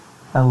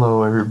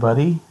Hello,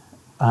 everybody.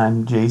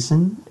 I'm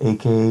Jason,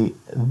 aka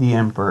the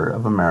Emperor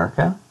of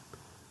America.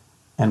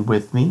 And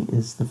with me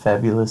is the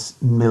fabulous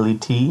Millie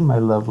T, my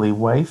lovely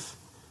wife.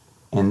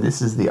 And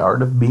this is The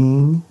Art of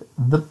Being,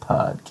 the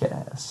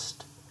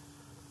podcast.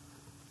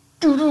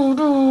 I don't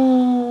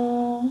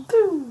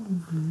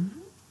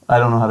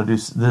know how to do...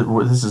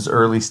 This is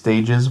early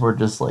stages. We're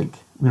just like...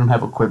 We don't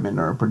have equipment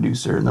or a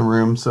producer in the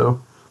room,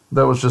 so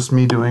that was just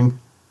me doing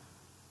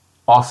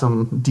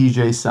awesome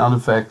DJ sound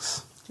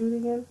effects. Do it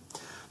again.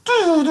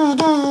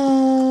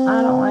 I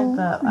don't like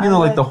that. You know,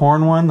 like the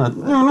horn one?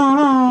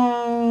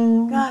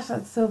 Gosh,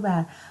 that's so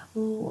bad.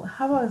 Ooh,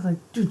 how about it's like...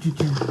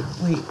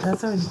 Wait,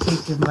 that's already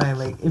taken by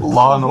like... MTV.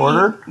 Law and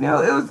Order?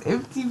 No, it was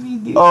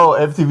MTV News. Oh,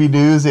 MTV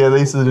News? Yeah,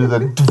 they used to do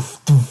that.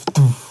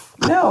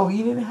 No,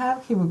 you didn't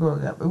have cable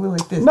growing up. It went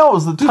like this. No, it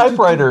was the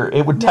typewriter.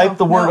 It would type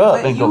the word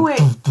up and go...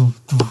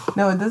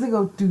 No, it doesn't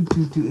go do.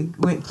 It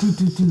went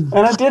do.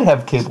 And I did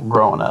have cable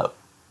growing up.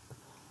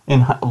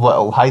 In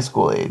high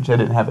school age. I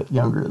didn't have it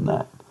younger than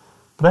that.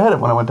 But I had it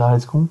when I went to high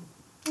school.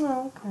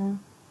 Oh, okay.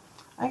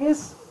 I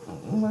guess,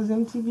 was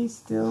MTV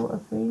still a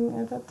thing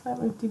at that time?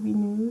 MTV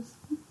News?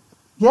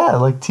 Yeah,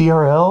 like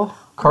TRL,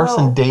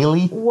 Carson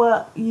Daly.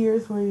 What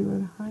years were you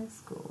in high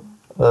school?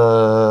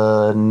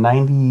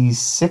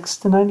 96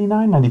 to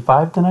 99,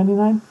 95 to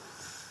 99.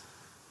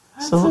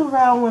 That's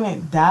around when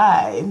it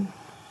died.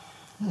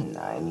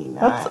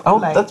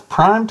 99. That's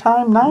prime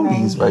time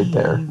 90s right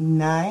there.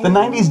 The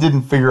 90s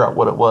didn't figure out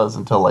what it was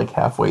until like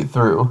halfway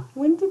through.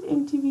 When did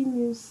MTV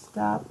News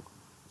stop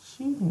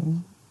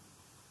shooting?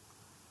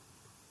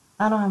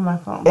 I don't have my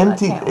phone.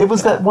 It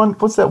was that one.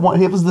 What's that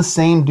one? It was the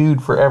same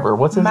dude forever.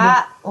 What's his name?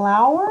 Matt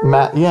Lauer?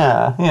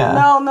 Yeah.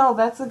 No,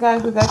 that's the guy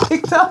who got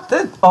kicked off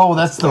the... Oh,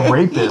 that's the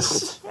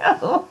rapist.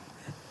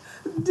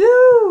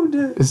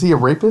 Dude. Is he a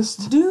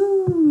rapist?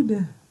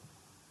 Dude.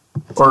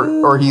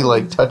 Or he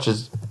like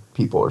touches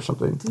people or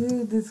something.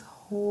 Dude, this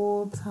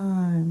whole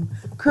time.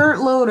 Kurt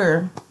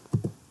Loder.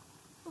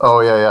 Oh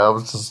yeah. I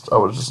was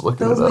just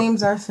looking Those it up.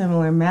 names are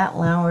similar. Matt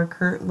Lauer,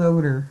 Kurt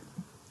Loder.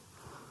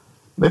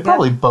 They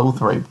probably both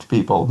raped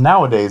people.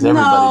 Nowadays,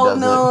 everybody does it.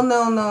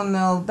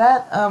 No.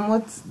 That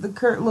what's the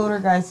Kurt Loder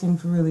guy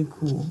seems really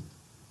cool.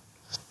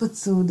 But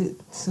so did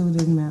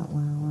Matt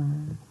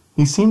Lauer.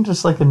 He seemed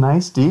just like a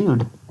nice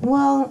dude.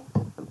 Well,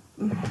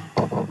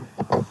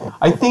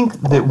 I think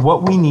that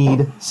what we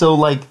need, so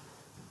like,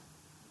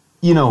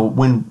 you know,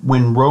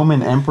 when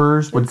Roman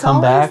emperors would come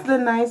back, the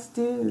nice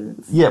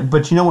dudes. Yeah,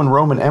 but you know, when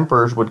Roman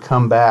emperors would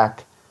come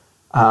back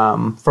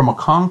from a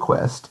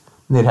conquest,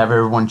 they'd have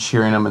everyone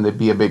cheering them and there'd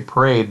be a big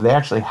parade. They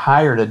actually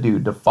hired a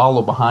dude to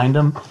follow behind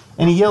them,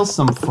 and he yells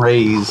some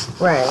phrase.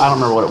 Right. I don't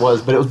remember what it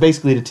was, but it was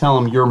basically to tell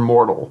him you're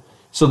mortal,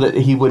 so that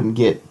he wouldn't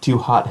get too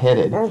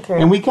hot-headed. Okay.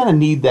 And we kind of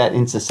need that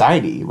in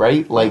society,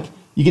 right? Like,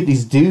 you get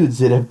these dudes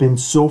that have been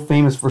so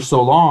famous for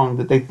so long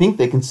that they think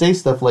they can say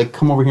stuff like,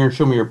 come over here and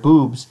show me your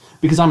boobs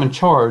because I'm in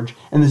charge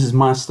and this is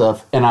my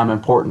stuff and I'm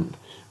important.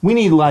 We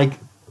need, like,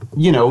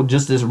 you know,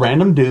 just this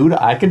random dude,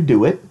 I could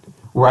do it,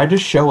 where I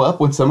just show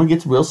up when someone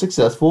gets real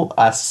successful,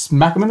 I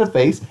smack them in the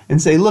face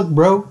and say, look,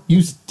 bro,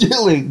 you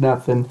still ain't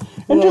nothing.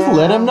 And just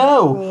let them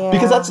know. Yeah.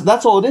 Because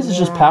that's all it is. It's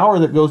just power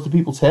that goes to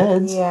people's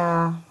heads.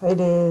 Yeah, it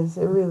is.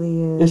 It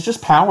really is. It's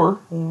just power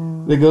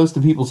that goes to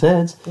people's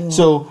heads. Yeah.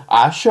 So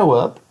I show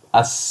up,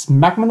 I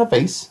smack them in the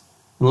face,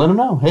 and let them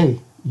know, hey,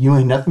 you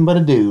ain't nothing but a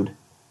dude.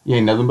 You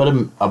ain't nothing but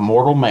a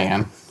mortal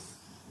man.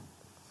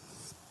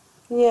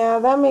 Yeah,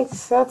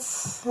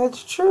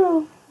 that's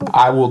true.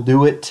 I will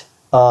do it.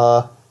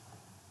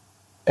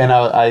 And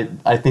I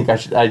think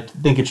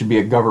it should be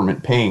a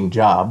government paying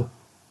job.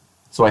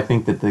 So I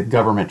think that the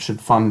government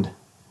should fund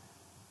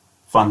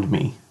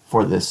me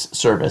for this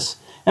service.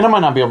 And I might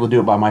not be able to do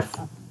it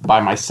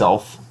by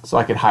myself, so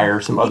I could hire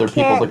some other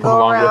people to come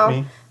along with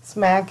me.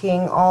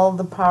 Smacking all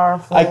the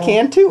powerful. I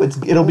can too.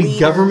 It'll be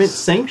government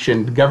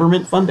sanctioned,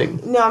 government funding.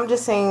 No, I'm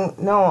just saying.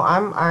 No,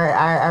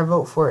 I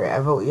vote for it. I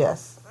vote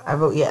yes.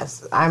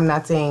 I'm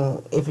not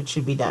saying if it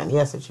should be done.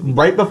 Yes, it should be done.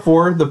 Right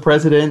before the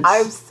president.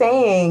 I'm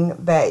saying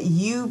that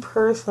you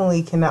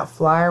personally cannot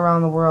fly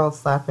around the world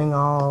slapping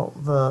all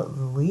the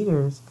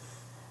leaders,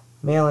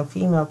 male and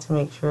female, to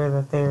make sure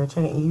that they're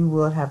attending. You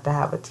would have to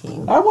have a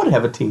team. I would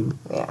have a team.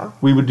 Yeah.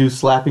 We would do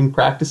slapping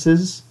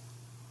practices,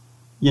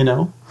 you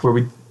know, where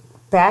we...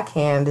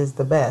 Backhand is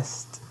the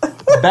best.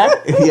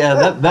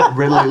 Yeah, that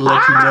really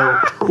lets you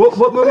know.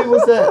 What movie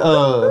was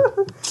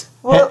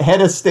that?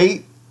 Head of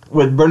State.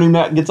 When Bernie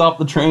Mac gets off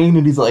the train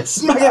and he's like,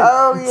 smack it!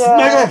 Oh, yeah.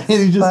 Smack it!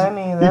 And he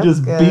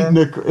just beating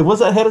the... Was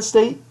that Head of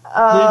State?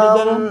 I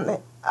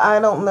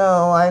don't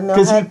know. I know.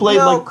 Because he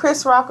played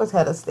Chris Rock was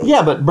Head of State.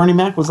 Yeah, but Bernie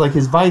Mac was like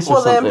his vice or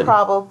something. Well, then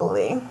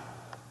probably.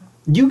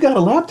 You got a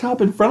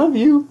laptop in front of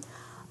you.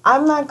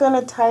 I'm not going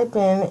to type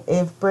in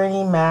if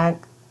Bernie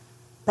Mac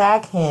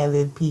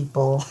backhanded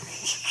people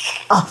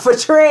off a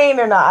train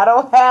or not. I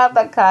don't have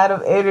that kind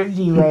of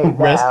energy right now.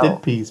 Rest in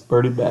peace,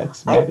 Bernie Mac.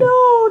 I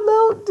know,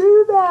 don't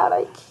do that.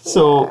 I can't.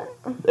 So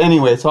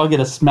Anyway, so I'll get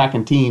a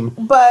smacking team.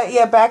 But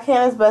yeah,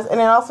 backhand is best.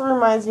 And it also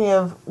reminds me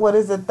of, what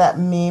is it, that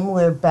meme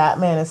where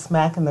Batman is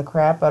smacking the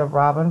crap out of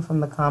Robin from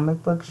the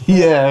comic book shit?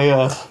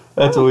 Yeah.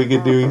 That's what we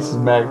could do. He's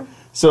smack.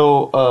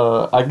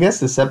 So, I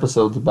guess this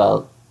episode's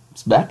about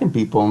smacking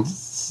people and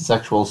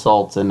sexual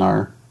assaults in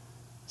our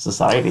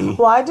society.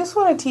 Well, I just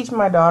want to teach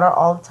my daughter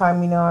all the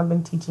time. You know, I've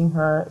been teaching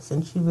her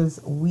since she was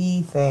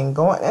wee thing.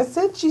 And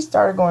since she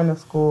started going to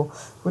school,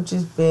 which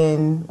has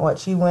been,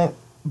 she went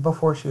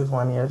before she was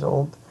 1 year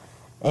old.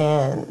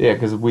 And yeah,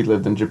 because we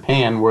lived in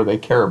Japan where they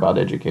care about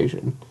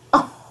education.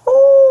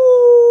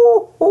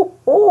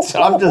 So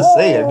I'm just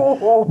saying,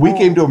 we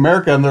came to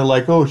America and they're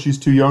like, "Oh, she's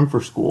too young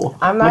for school."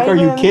 I'm not. Like, are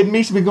you kidding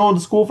me? She's been going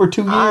to school for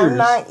 2 years. I'm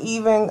not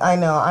even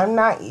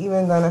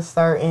gonna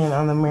start in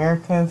on the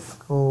American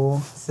school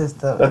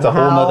system. That's a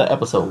whole nother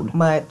episode.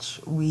 Much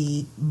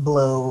we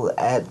blow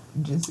at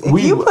just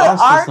if you put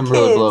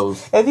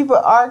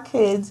our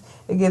kids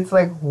against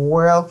like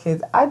world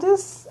kids. I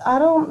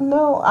don't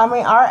know. I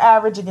mean, our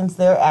average against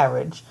their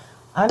average.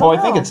 I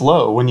think it's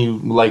low when you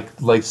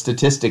like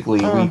statistically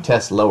we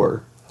test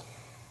lower.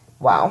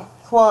 Wow.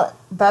 Well,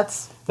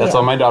 that's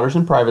why my daughter's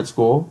in private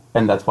school,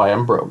 and that's why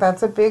I'm broke.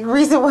 That's a big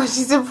reason why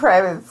she's in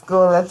private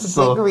school. That's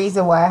a big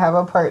reason why I have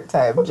a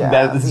part-time job.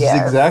 That is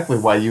exactly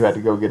why you had to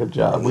go get a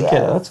job.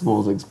 That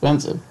school is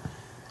expensive.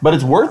 But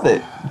it's worth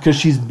it, because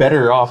she's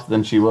better off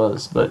than she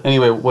was. But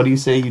anyway, what do you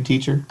say you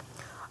teach her?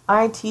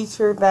 I teach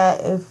her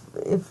that if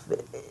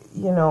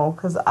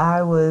because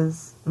I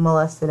was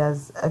molested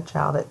as a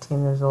child at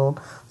 10 years old.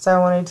 So I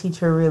want to teach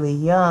her really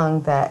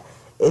young that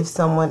if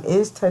someone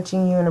is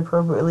touching you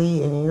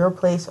inappropriately in your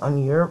place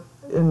in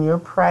your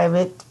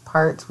private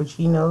parts, which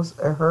he knows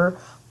are her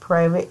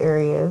private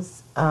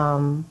areas,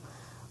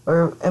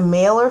 or a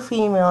male or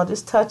female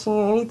just touching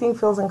you, anything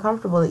feels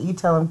uncomfortable, that you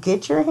tell them,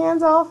 "Get your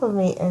hands off of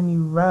me," and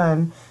you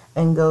run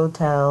and go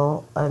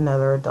tell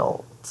another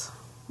adult.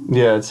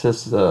 Yeah, it's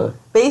just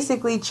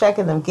basically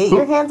checking them. Get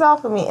your hands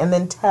off of me, and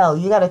then tell.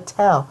 You got to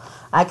tell.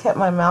 I kept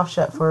my mouth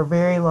shut for a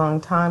very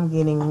long time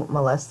getting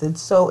molested,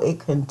 so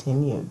it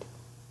continued.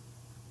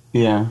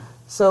 Yeah.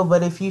 So,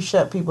 but if you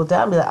shut people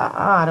down, be like,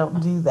 I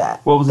don't do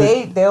that. What was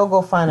it? They'll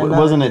go find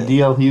another. Wasn't it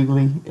D.L.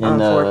 Hughley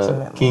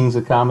in Kings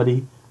of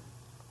Comedy?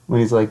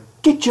 When he's like,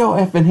 "Get your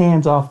effing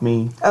hands off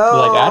me."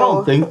 Oh. Like, I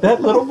don't think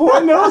that little boy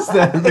knows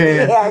that,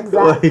 man. Yeah,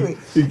 exactly. Like,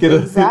 you get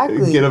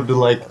him to,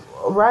 like,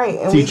 right.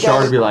 And teach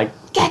Char to be like,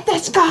 "Get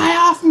this guy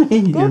off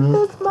me." Get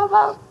this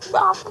mother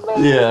off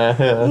me.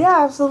 Yeah.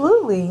 Yeah,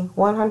 absolutely.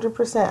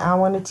 100%. I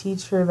want to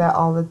teach her that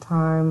all the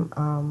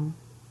time.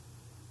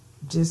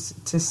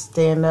 Just to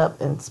stand up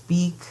and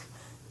speak,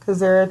 because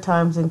there are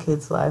times in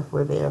kids' life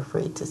where they're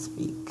afraid to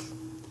speak.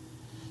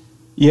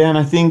 Yeah, and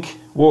I think,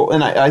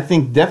 I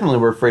think definitely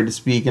we're afraid to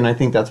speak, and I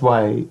think that's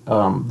why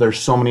there's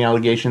so many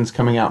allegations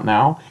coming out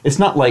now. It's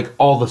not like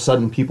all of a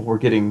sudden people were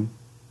getting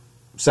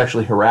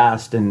sexually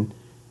harassed and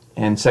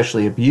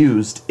sexually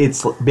abused.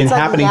 It's been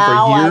happening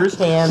for years,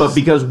 but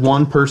because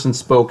one person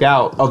spoke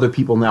out, other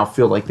people now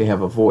feel like they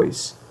have a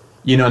voice.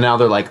 Now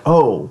they're like,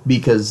 "Oh,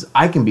 because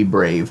I can be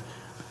brave."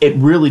 It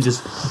really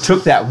just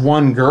took that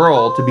one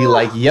girl to be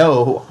like,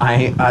 "Yo,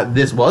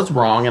 this was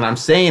wrong, and I'm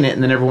saying it,"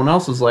 and then everyone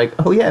else was like,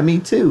 "Oh yeah, me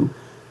too."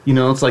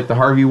 It's like the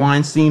Harvey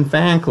Weinstein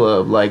fan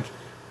club. Like,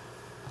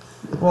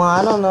 well,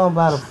 I don't know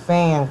about a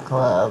fan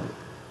club.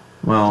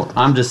 Well,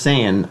 I'm just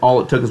saying, all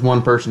it took is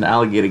one person to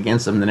allegate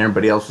against them, and then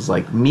everybody else was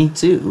like, "Me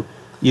too."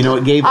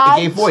 It gave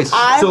voice.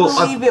 I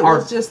believe it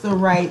was just the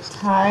right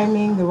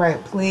timing, the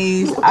right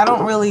place. I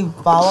don't really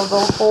follow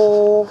the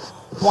whole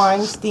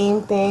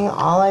Weinstein thing.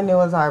 All I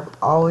know is I've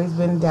always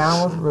been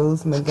down with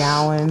Rose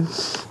McGowan,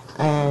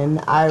 and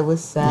I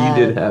was sad.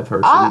 You did have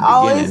her. I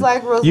always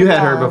liked Rose McGowan. You had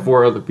her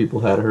before other people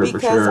had her, for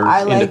sure.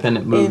 I like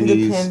independent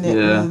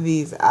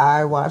movies.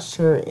 I watched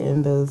her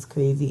in those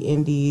crazy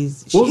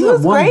indies. She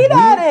was great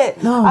at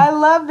it. No. I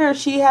loved her.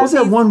 She had. What was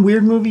that one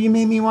weird movie you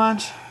made me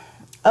watch?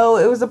 Oh,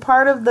 it was a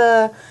part of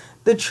the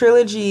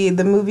trilogy.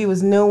 The movie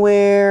was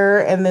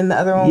Nowhere, and then the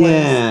other one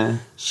was.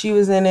 She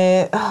was in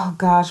it. Oh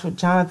gosh, with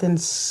Jonathan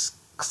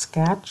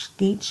Scotch.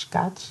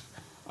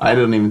 I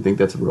don't even think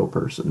that's a real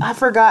person. I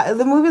forgot.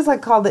 The movie's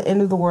like called The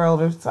End of the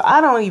World, or so. I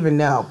don't even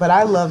know. But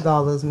I loved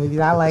all those movies.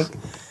 I like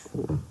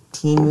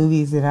teen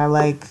movies, and I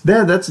like.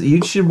 Yeah,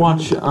 you should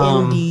watch.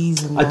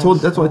 Indies.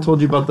 That's why I told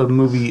you about the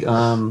movie.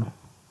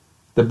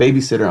 The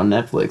Babysitter on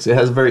Netflix. It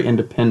has a very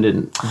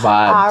independent vibe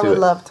I would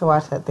love to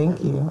watch that.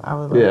 Thank you. I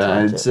would love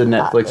to watch it's a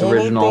Netflix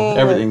original.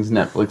 Everything's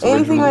Netflix original.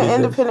 Anything with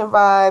independent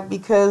vibe,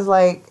 because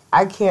like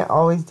I can't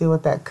always deal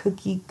with that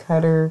cookie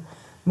cutter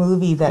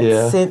movie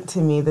that's sent to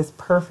me. This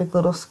perfect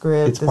little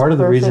script. It's part of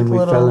the reason we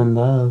fell in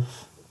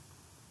love.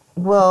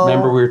 Well,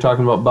 remember we were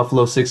talking about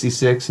Buffalo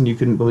 66 and you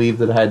couldn't believe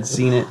that I had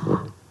seen it?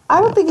 I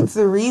don't think it's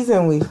the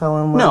reason we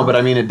fell in love. No, but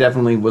I mean it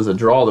definitely was a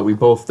draw that we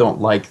both don't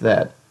like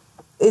that.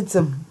 It's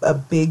a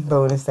big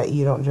bonus that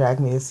you don't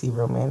drag me to see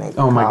romantic.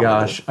 Oh my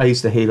gosh, I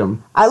used to hate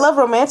them. I love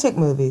romantic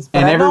movies,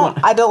 but I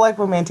don't like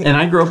romantic. And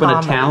I grew up in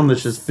a town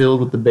that's just filled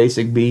with the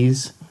basic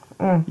Bs.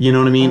 You know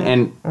what I mean?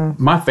 And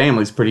my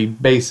family's pretty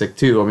basic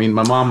too. I mean,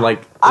 my mom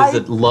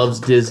loves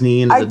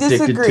Disney and is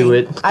addicted to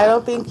it. I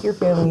don't think your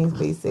family is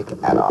basic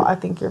at all. I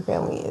think your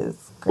family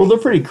is crazy. Well, they're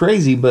pretty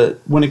crazy,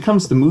 but when it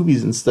comes to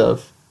movies and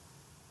stuff,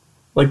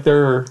 like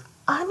they're...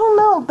 I don't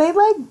know. They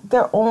like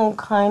their own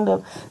kind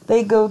of...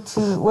 They go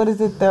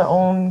to, their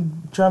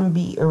own drum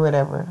beat or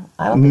whatever.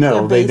 I don't think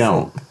they're basic. They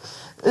don't.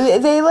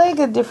 They like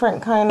a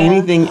different kind of...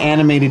 Anything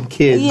animated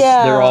kids,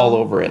 they're all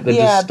over it. They're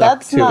just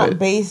stuck to it. Yeah, that's not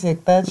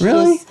basic.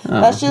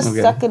 That's just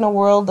stuck in a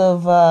world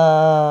of...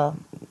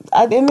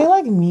 and they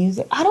like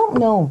music. I don't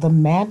know. The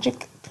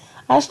magic.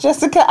 Ask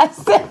Jessica. I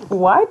said,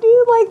 why do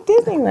you like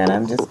Disneyland?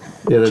 I'm just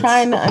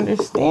trying to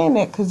understand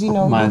it because, you're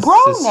grown now.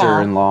 My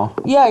sister-in-law.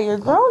 Yeah, you're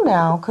grown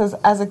now because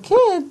as a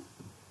kid,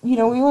 we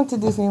went to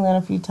Disneyland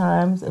a few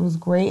times. It was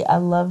great. I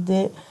loved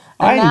it.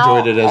 And I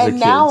enjoyed it as a kid, too. And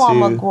now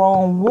I'm a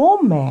grown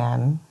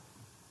woman.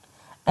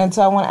 And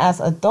so I want to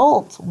ask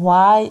adults,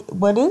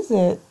 what is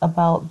it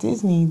about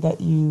Disney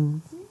that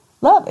you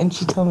love? And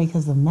she told me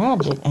because of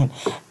magic. And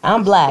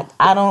I'm black.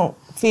 I don't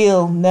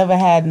never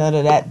had none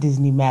of that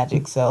Disney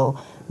magic. So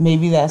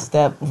maybe that's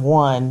step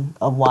one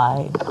of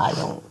why I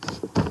don't,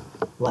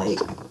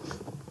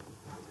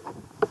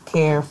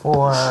 care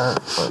for...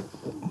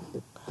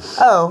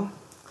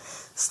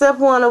 step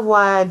one of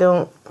why I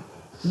don't,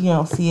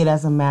 see it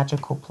as a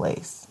magical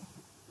place.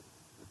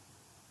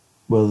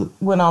 Well,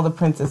 when all the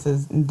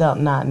princesses,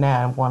 not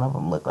now, one of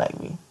them look like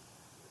me.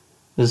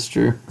 That's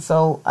true.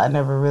 So I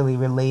never really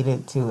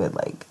related to it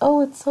like,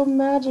 oh, it's so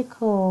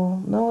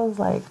magical. No, it's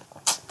like,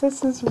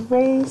 this is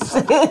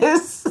racist.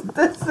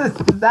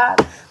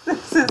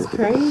 This is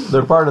crazy.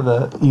 They're part of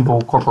the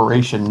evil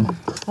corporation.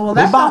 Well,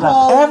 that's they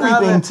bought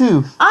everything,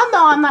 too.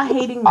 I'm not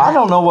hating that. I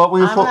don't know what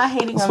we were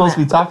supposed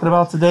to be talking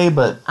about today,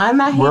 but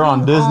we're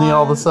on Disney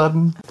all of a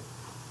sudden.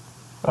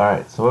 All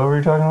right, so what were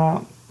we talking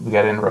about? We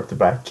got interrupted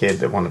by a kid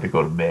that wanted to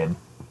go to bed.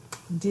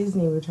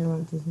 Disney, we're talking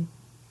about Disney.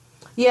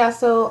 Yeah,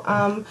 so,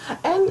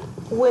 and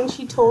when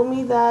she told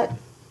me that,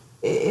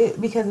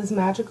 because it's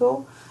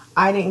magical,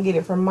 I didn't get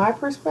it from my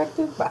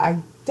perspective, but I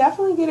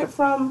definitely get it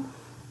from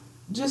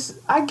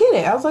I get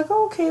it. I was like,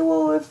 oh, okay,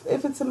 well,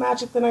 if it's a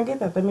magic, then I get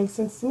that. That makes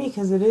sense to me,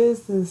 because it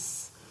is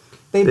this,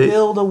 they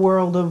build a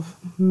world of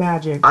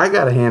magic. I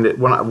gotta hand it,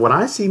 when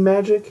I see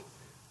magic,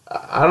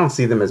 I don't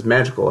see them as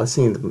magical. I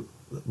see them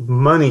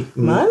money.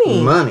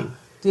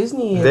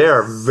 Disney is... They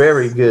are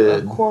very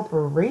good. A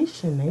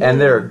corporation. And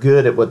they're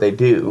good at what they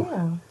do.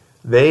 Yeah.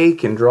 They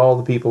can draw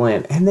the people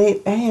in.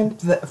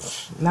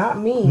 Not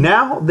me.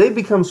 Now, they've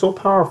become so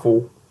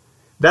powerful.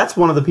 That's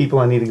one of the people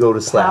I need to go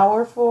to slap.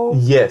 Powerful?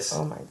 Yes.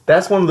 Oh my God.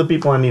 That's one of the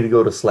people I need to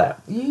go to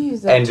slap. You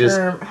use that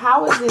term.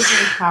 How is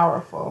Disney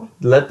powerful?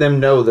 Let them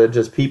know they're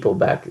just people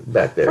back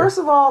there. First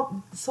of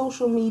all,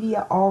 social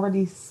media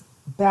already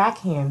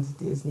backhands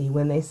Disney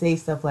when they say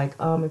stuff like,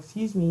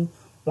 excuse me,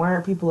 why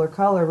aren't people of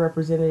color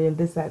represented in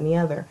this, that, and the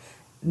other?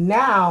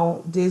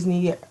 Now,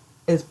 Disney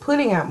is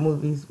putting out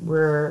movies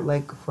where,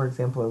 like, for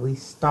example, at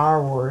least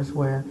Star Wars,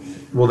 where...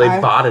 Well, they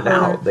bought it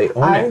out. They own it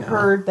now. I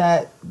heard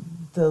that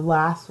the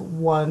last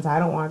ones... I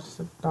don't watch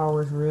Star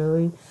Wars,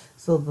 really.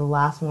 So the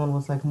last one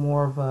was, like,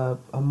 more of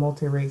a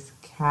multi-race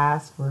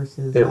cast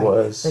versus... It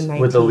was.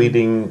 With the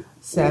leading...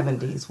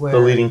 70s, where the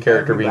leading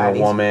character being a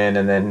woman,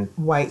 and then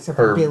white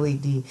her Billy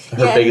D.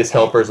 Her biggest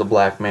helper is a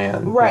black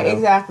man. Right,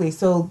 exactly.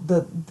 So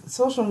the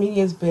social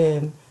media has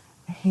been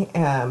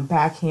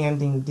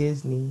backhanding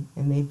Disney,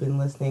 and they've been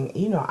listening.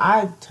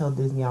 I tell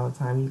Disney all the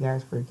time, you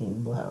guys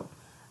freaking blow.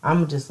 I'm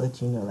gonna just let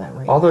you know that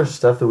right now. All their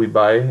stuff that we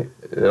buy,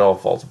 it all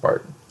falls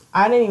apart.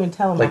 I didn't even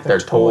tell them like their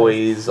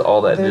toys,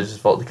 all that just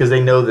falls because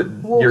they know that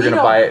you're gonna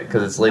buy it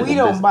because it's labeled. We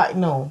don't buy.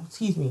 No,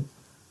 excuse me.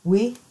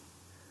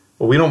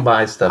 Well, we don't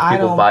buy stuff.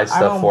 People buy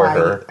stuff for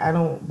her. I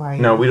don't buy...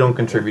 No, we don't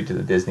contribute to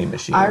the Disney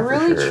machine. I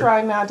really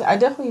try not to. I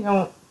definitely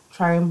don't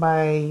try and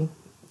buy...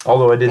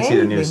 Although I did see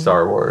the new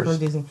Star Wars. From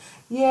Disney.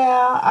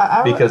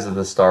 Yeah. Because of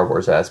the Star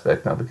Wars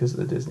aspect, not because of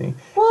the Disney.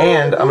 Well,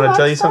 and I'm going to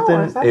tell you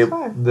something.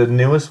 The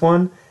newest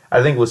one,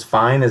 I think, was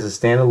fine as a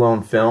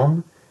standalone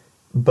film,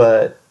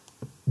 but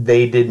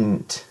they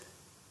didn't...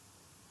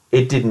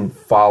 It didn't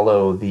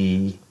follow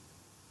the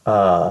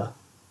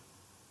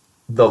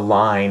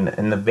line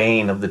and the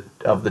vein of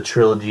the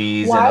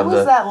trilogies. Why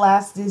was that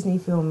last Disney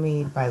film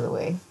made, by the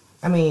way?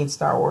 I mean,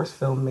 Star Wars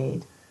film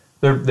made.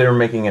 They're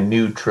making a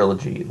new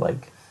trilogy,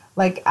 like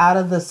out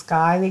of the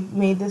sky. They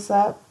made this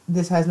up.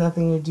 This has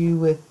nothing to do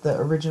with the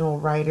original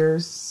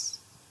writers.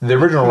 The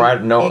original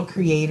and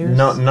creators.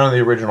 No, none of the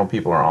original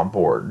people are on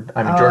board.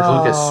 I mean, George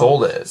Lucas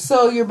sold it.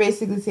 So you're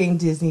basically saying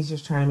Disney's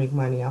just trying to make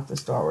money off the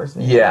Star Wars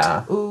name.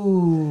 Yeah.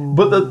 Ooh.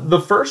 But the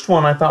first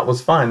one I thought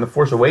was fine. The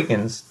Force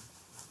Awakens,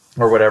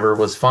 or whatever,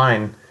 was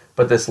fine.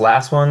 But this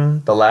last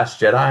one, The Last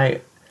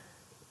Jedi,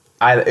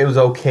 it was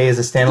okay as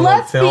a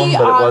standalone film,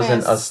 but it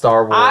wasn't a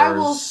Star Wars. I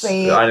will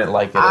say it. I didn't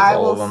like it as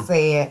all of them. I will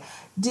say it.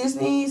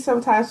 Disney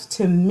sometimes,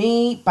 to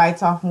me,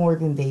 bites off more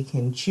than they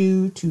can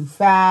chew too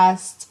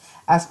fast.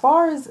 As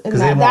far as...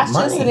 that's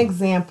just an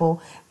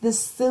example. This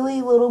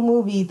silly little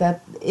movie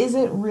that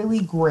isn't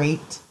really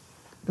great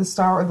the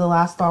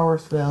last Star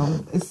Wars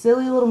film. It's a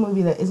silly little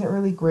movie that isn't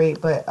really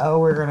great, but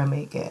we're gonna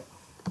make it.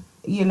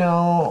 You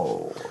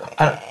know,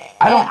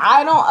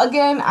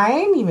 I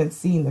ain't even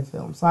seen the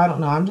film, so I don't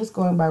know. I'm just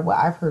going by what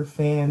I've heard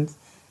fans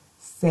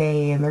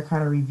say and their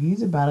kind of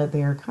reviews about it.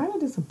 They are kind of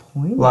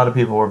disappointed. A lot of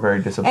people were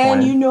very disappointed.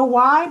 And you know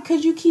why?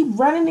 Because you keep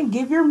running and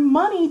give your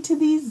money to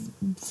these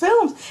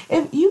films.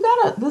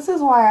 This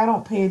is why I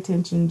don't pay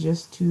attention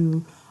just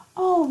to,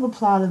 the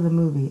plot of the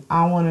movie.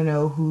 I want to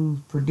know who's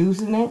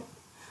producing it.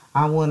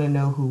 I want to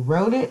know who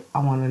wrote it.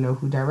 I want to know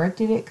who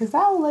directed it. Because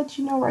that will let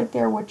you know right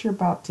there what you're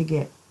about to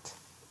get.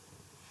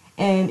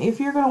 And if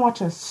you're going to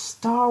watch a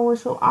Star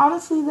Wars film,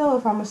 honestly, though,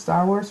 if I'm a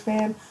Star Wars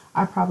fan,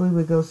 I probably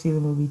would go see the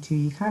movie, too.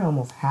 You kind of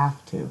almost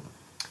have to.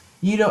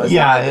 You don't, it's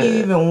not like you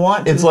even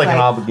want to. It's like an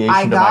obligation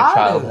to my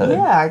childhood.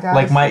 Yeah, I got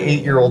like my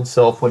 8-year-old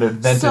self would have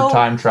invented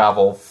time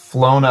travel,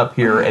 flown up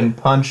here, and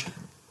punched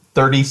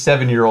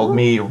 37-year-old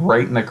me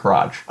right in the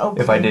crotch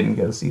if I didn't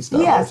go see Star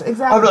Wars. Yes,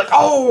 exactly. I'd be like,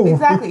 oh!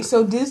 Exactly.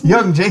 So Disney...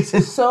 Young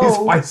Jason is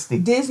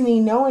feisty. Disney,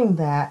 knowing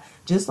that,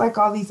 just like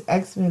all these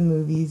X-Men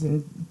movies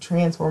and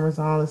Transformers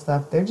and all this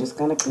stuff, they're just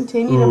going to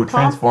continue to pump...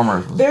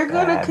 Transformers They're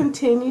going to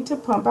continue to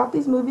pump out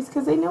these movies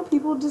because they know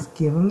people just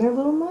give them their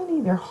little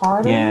money. They're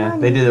hard-earned money. Yeah,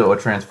 they did it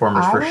with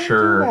Transformers for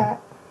sure.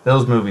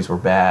 Those movies were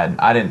bad.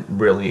 I didn't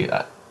really...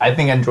 I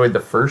think I enjoyed the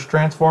first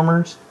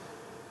Transformers.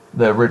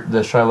 The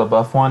Shia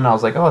LaBeouf one, I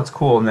was like, oh, it's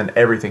cool. And then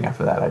everything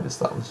after that, I just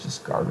thought was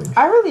just garbage.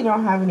 I really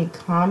don't have any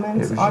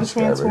comments on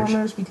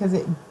Transformers because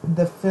it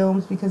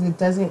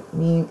doesn't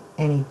mean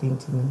anything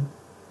to me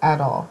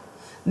at all.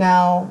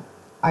 Now,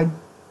 I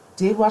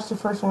did watch the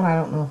first one. I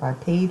don't know if I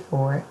paid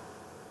for it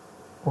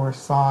or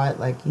saw it,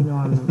 like, you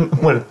know, in the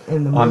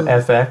movie. On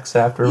FX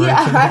after.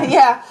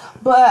 Yeah.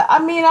 But, I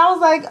mean, I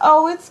was like,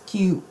 oh, it's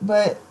cute.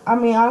 But, I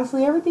mean,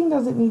 honestly, everything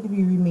doesn't need to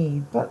be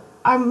remade. But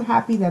I'm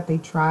happy that they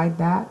tried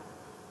that.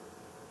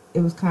 It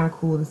was kind of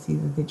cool to see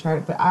that they tried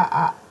it, but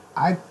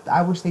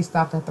I wish they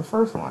stopped at the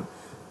first one.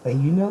 But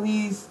you know,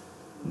 these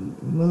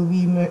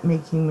movie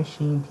making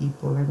machine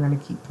people, they're going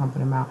to keep pumping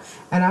them out.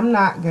 And I'm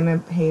not going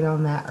to hate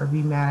on that or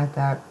be mad at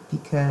that,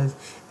 because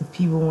if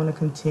people want to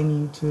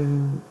continue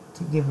to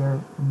give their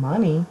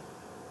money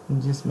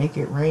and just make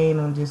it rain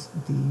on just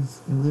these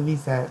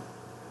movies that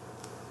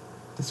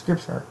the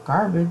scripts are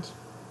garbage,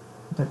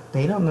 but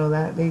they don't know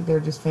that. They're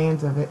just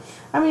fans of it.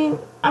 I mean,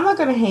 I'm not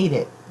going to hate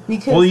it.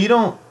 Because you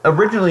don't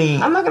originally...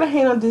 I'm not going to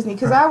hate on Disney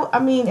because, I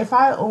mean, if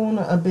I own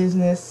a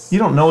business... You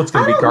don't know it's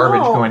going to be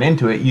garbage going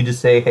into it. You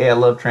just say, hey, I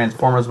loved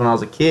Transformers when I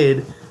was a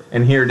kid,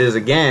 and here it is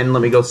again.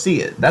 Let me go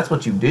see it. That's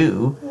what you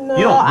do. No,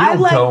 you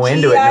don't go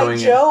into it knowing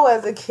G.I. Joe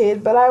as a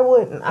kid, but I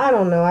wouldn't. I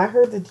don't know. I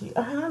heard that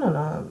I don't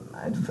know.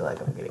 I feel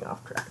like I'm getting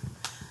off track.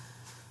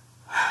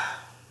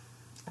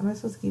 Am I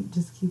supposed to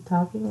keep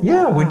talking?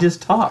 Yeah, we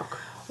just talk.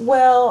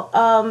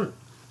 Well,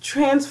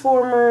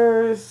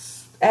 Transformers...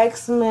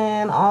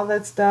 X-Men, all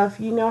that stuff,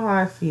 you know how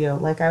I feel.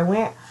 Like,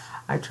 I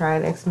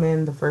tried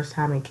X-Men the first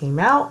time it came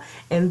out,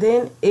 and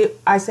then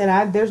I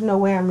said, there's no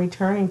way I'm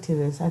returning to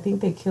this. I think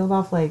they killed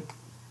off, like,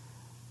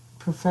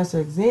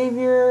 Professor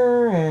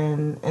Xavier,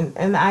 and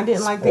I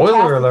didn't like the casting.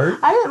 Spoiler alert.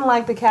 I didn't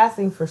like the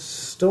casting for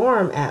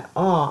Storm at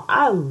all.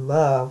 I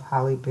love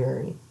Halle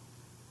Berry.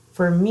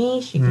 For me,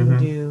 she can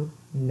do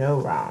no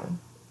wrong.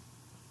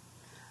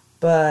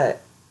 But,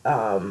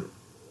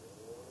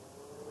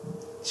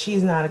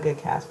 she's not a good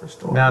cast for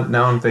Storm.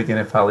 Now I'm thinking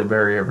if Halle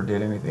Berry ever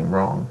did anything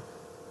wrong.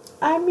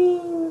 I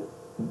mean,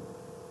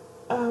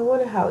 what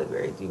did Halle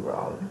Berry do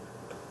wrong?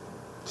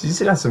 She's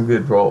got some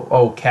good role.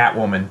 Oh,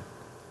 Catwoman.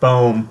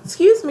 Boom.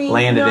 Excuse me.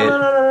 Landed it.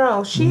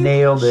 No. She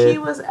nailed it. She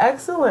was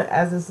excellent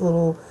as this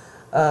little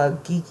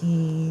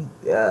geeky,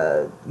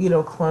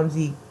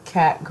 clumsy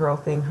cat girl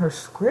thing. Her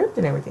script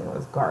and everything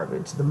was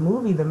garbage. The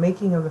movie, the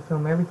making of the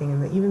film, everything.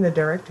 And even the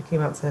director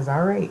came out and says,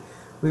 all right,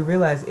 we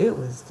realized it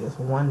was just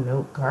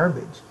one-note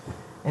garbage.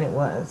 And it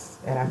was.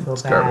 And I feel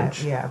bad.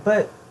 Garbage. Yeah,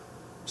 but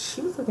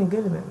she was looking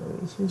good in that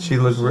movie. She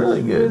looked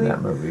really good in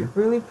that movie.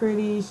 Really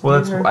pretty.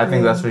 I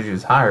think that's what she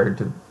was hired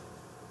to,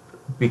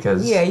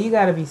 because... Yeah, you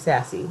gotta be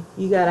sassy.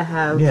 You gotta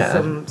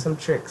have some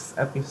tricks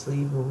up your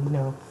sleeve, but we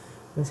know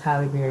Miss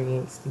Halle Berry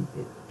ain't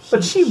stupid.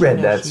 She read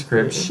that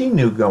script. She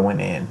knew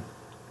going in.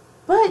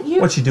 But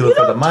what you do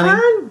for the money?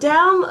 Turn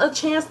down a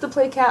chance to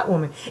play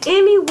Catwoman.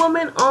 Any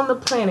woman on the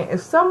planet,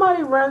 if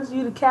somebody runs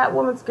you the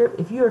Catwoman script,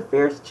 if you're a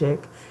fierce chick,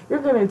 you're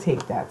gonna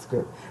take that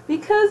script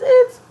because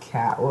it's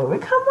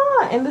Catwoman. Come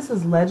on, and this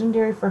is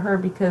legendary for her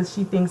because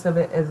she thinks of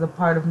it as a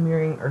part of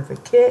mirroring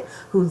Eartha Kitt,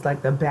 who's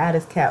like the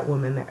baddest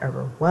Catwoman there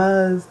ever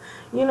was.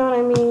 You know what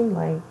I mean?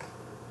 Like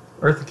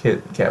Eartha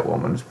Kitt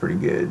Catwoman is pretty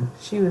good.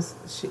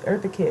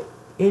 Eartha Kitt,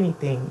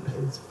 anything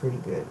is pretty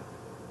good.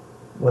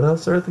 What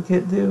else Eartha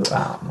Kitt do?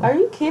 I don't know. Are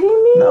you kidding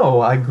me?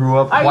 No, I grew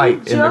up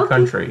white in the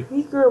country.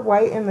 You grew up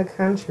white in the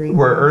country.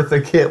 Where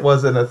Eartha Kitt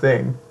wasn't a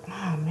thing.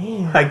 Oh,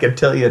 man. I could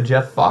tell you a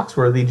Jeff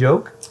Foxworthy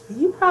joke.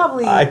 You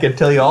probably... I could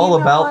tell you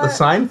all about the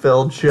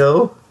Seinfeld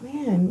show.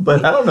 Man.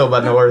 But I don't know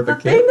about no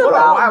Eartha Kitt.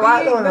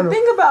 The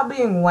thing about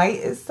being white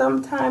is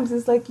sometimes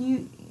it's like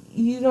you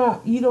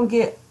don't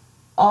get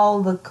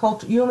all the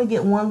culture. You only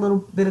get one little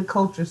bit of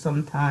culture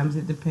sometimes.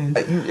 It depends.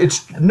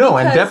 And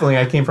definitely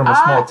I came from a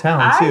small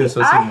town too,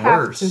 so it's even worse. I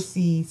have to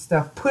see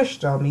stuff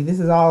pushed on me. This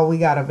is all we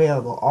got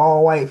available.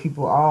 All white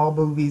people, all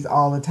movies,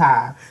 all the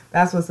time.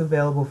 That's what's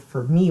available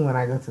for me when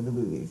I go to the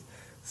movies.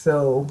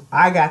 So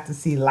I got to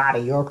see a lot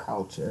of your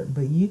culture,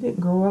 but you didn't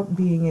grow up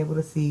being able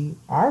to see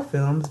our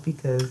films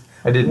because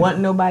I didn't.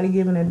 Wasn't nobody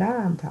giving a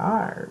dime to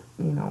our,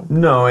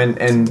 No, and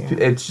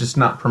it's just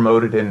not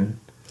promoted in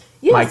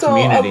my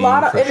community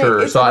for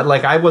sure. So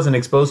I wasn't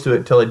exposed to it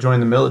until I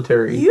joined the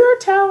military. Your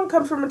town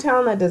comes from a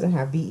town that doesn't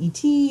have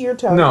BET. Your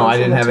town. No, I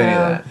didn't have any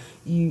of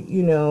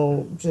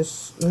that.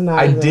 Just not.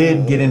 I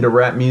did get into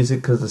rap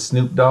music because of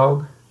Snoop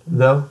Dogg,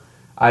 though.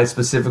 I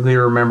specifically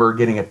remember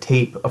getting a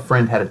tape. A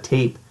friend had a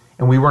tape.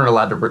 And we weren't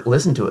allowed to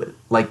listen to it.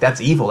 Like,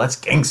 that's evil. That's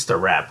gangster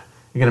rap.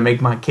 You're going to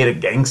make my kid a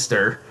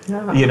gangster.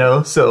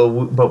 Yeah.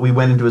 So, but we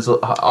went into his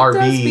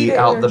RV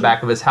out the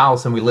back of his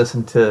house and we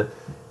listened to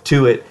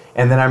it.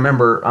 And then I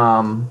remember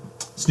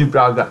Snoop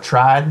Dogg got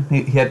tried.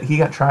 He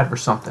got tried for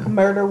something.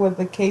 Murder was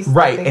the case.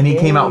 Right. And he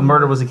came out,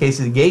 murder was the case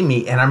that he gave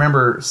me. And I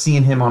remember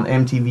seeing him on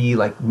MTV,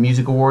 like,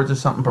 Music Awards or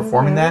something,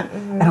 performing that.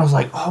 Mm-hmm. And I was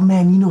like, oh,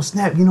 man,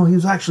 Snap, he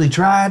was actually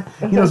tried.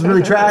 It's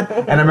really tried.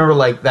 And I remember,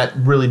 like, that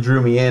really drew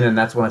me in. And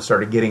that's when I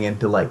started getting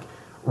into, like,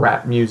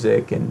 rap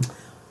music and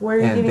Were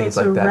you getting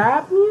into like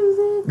rap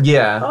music?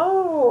 Yeah.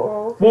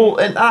 Oh, okay. Well,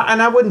 and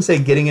I wouldn't say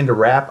getting into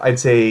rap. I'd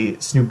say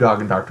Snoop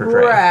Dogg and Dr.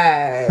 Dre.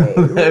 Right,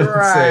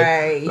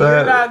 right.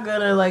 You're not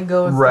gonna like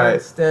go and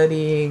start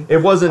studying. It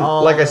wasn't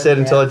like I said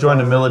until I joined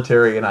the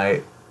military, and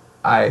I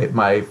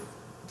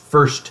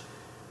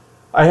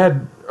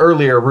had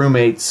earlier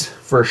roommates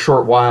for a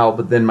short while,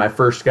 but then my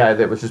first guy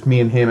that was just me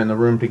and him in the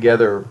room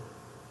together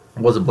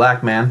was a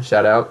black man.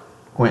 Shout out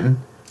Quentin.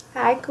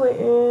 Hi,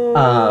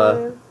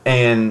 Quentin.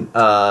 And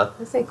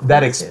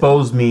that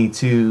exposed me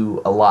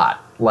to a lot.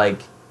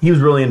 Like, he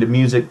was really into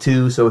music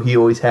too, so he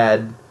always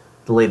had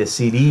the latest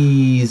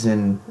CDs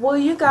and... Well,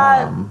 you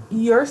got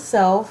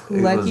yourself, who,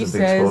 like you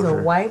said, is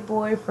a white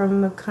boy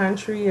from the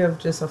country of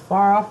just a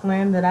far-off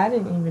land that I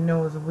didn't even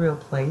know was a real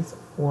place,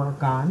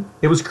 Oregon.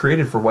 It was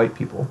created for white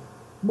people.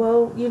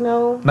 Well,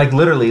 like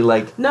literally,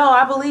 like... No,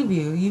 I believe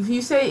you.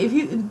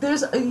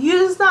 There's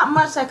not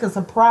much like a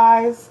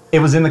surprise. It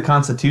was in the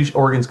Constitution,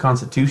 Oregon's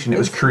Constitution. It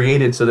was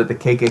created so that the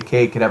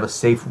KKK could have a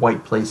safe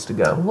white place to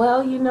go.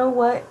 Well, you know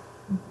what?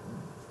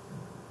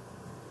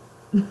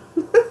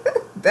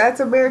 That's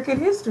American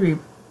history.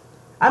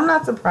 I'm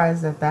not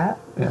surprised at that.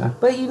 Yeah.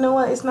 But you know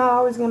what? It's not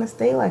always going to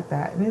stay like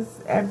that. And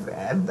it's every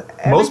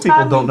most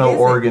people don't know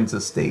Oregon's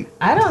a state.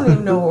 I don't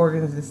even know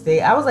Oregon's a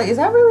state. I was like, is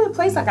that really a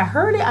place? Like, I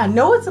heard it. I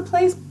know it's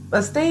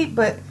a state,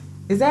 but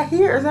is that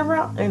here? Is that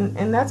around?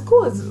 And that's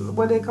cool. It's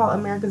what they call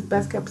America's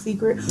best kept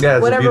secret. Yeah,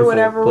 it's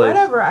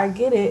whatever. I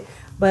get it.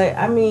 But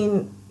I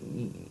mean,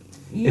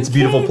 it's a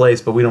beautiful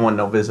place, but we don't want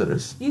no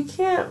visitors. You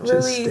can't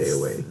just really stay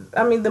away.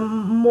 I mean, the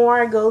more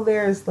I go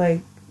there, it's like,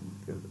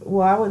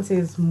 well, I wouldn't say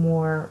it's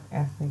more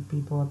ethnic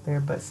people up there,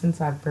 but since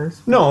I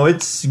first... No,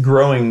 it's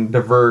growing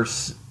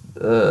diverse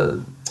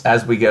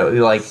as we go.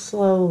 Like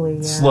slowly,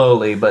 yeah.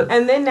 Slowly, but...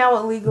 And then now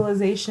with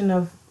legalization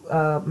of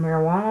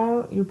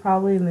marijuana, you're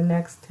probably in the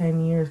next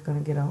 10 years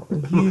going to get a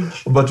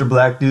huge... a bunch of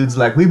black dudes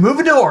like, we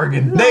moving to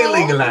Oregon. They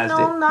legalized it.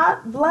 No,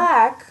 not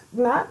black.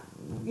 Not,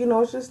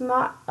 it's just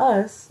not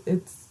us.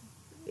 It's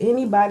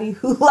anybody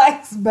who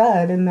likes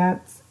bud, and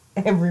that's...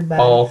 everybody,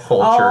 all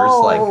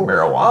cultures like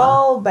marijuana,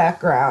 all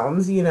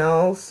backgrounds,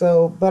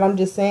 so, but I'm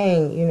just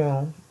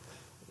saying,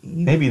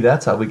 maybe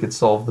that's how we could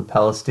solve the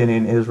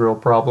Palestinian-Israel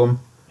problem.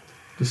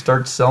 Just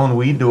start selling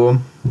weed to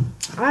them.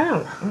 I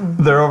don't.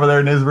 They're over there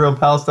in Israel,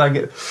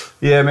 Palestine.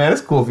 Yeah, man,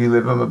 it's cool if you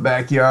live in my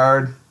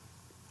backyard.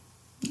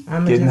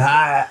 Getting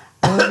high.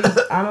 I'm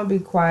gonna be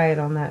quiet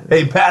on that.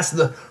 Hey, pass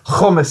the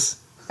hummus.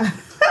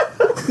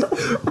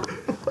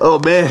 Oh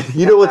man,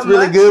 you know what's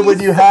really good when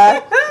you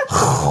high?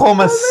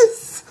 Hummus.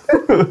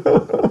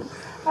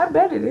 I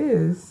bet it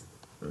is.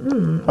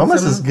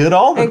 Hummus is good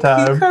all the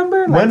time.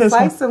 Cucumber,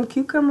 slice some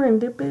cucumber and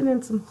dip it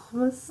in some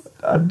hummus.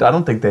 I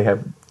don't think they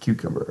have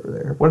cucumber over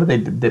there. What do they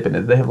dip in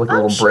it? They have like a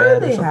little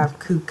bread. They have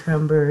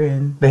cucumber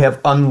in. They have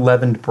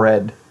unleavened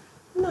bread.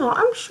 No,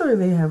 I'm sure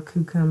they have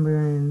cucumber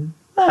in.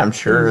 I'm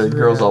sure it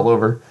grows all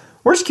over.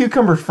 Where's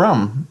cucumber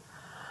from?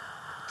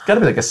 It's got to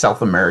be like a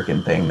South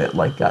American thing that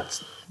like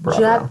got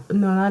brought around.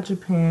 No, not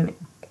Japan.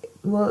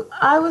 Well,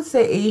 I would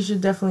say Asia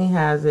definitely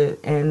has it,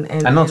 and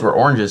I know it's where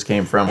oranges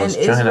came from. Was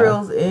and China.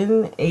 Israel's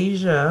in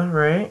Asia,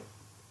 right?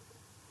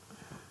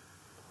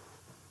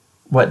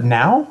 What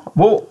now?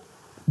 Well,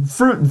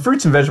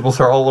 fruits and vegetables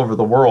are all over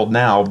the world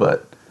now,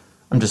 but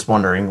I'm just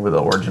wondering where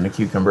the origin of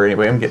cucumber.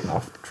 Anyway, I'm getting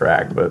off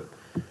track, but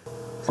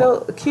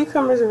so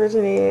cucumbers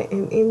originated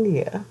in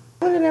India.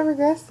 I would have never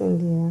guessed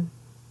India.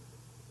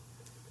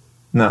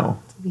 No,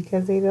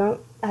 because I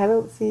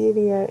don't see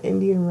any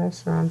Indian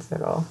restaurants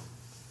at all.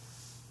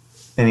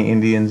 Any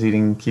Indians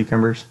eating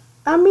cucumbers?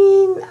 I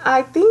mean,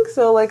 I think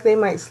so. Like, they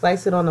might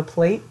slice it on a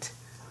plate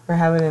or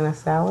have it in a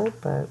salad,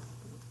 but...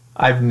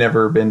 I've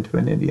never been to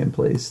an Indian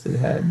place that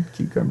had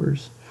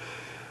cucumbers.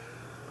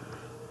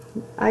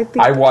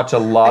 I watch a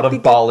lot of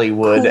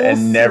Bollywood,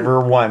 and never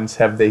once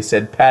have they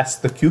said pass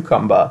the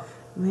cucumber.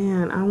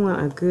 Man, I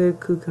want a good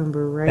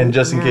cucumber right now. And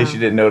just in case you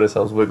didn't notice, I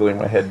was wiggling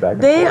my head back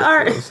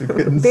and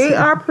forth. They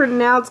are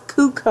pronounced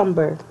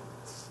cucumber,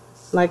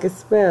 like it's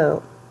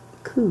spelled.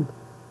 Coo.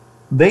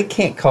 They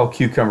can't call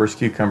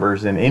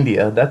cucumbers in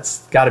India.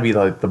 That's got to be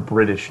like the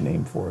British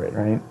name for it,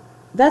 right?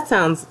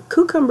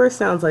 Cucumber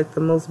sounds like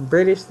the most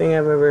British thing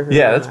I've ever heard.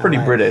 Yeah, that's pretty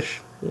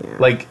British. Yeah.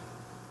 Like,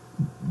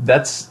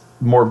 that's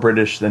more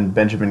British than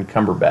Benjamin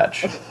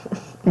Cumberbatch,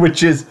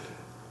 which is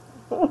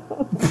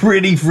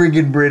pretty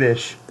friggin'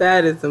 British.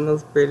 That is the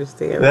most British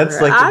thing ever.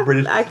 That's like the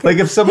British. Like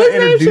if someone his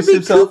introduced name should be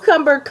himself,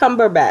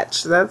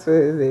 Cumberbatch. That's what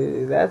it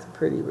is. That's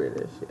pretty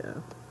British. Yeah.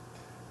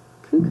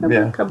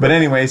 Cucumber. But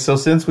anyway, so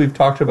since we've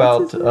talked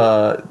about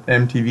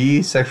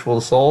MTV, sexual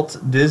assault,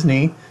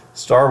 Disney,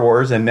 Star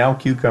Wars, and now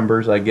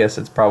cucumbers, I guess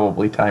it's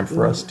probably time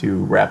for us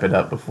to wrap it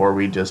up before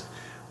we just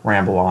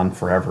ramble on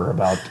forever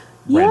about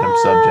random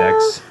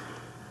subjects.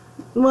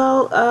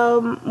 Well,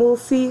 we'll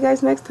see you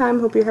guys next time.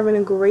 Hope you're having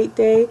a great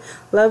day.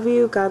 Love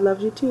you. God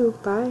loves you too.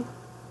 Bye.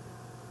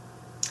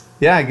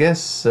 Yeah, I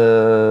guess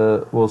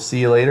we'll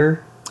see you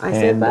later. I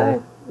said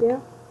bye. Yeah.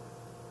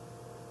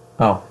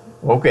 Oh,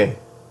 okay.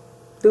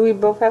 Do we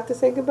both have to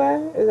say goodbye?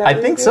 Is that I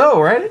think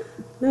so, right?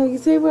 No, you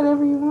say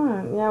whatever you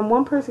want. Yeah,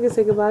 one person can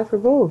say goodbye for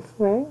both,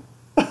 right?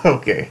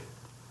 Okay.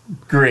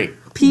 Great.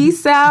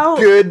 Peace out.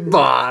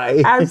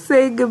 Goodbye. I'm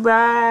saying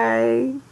goodbye.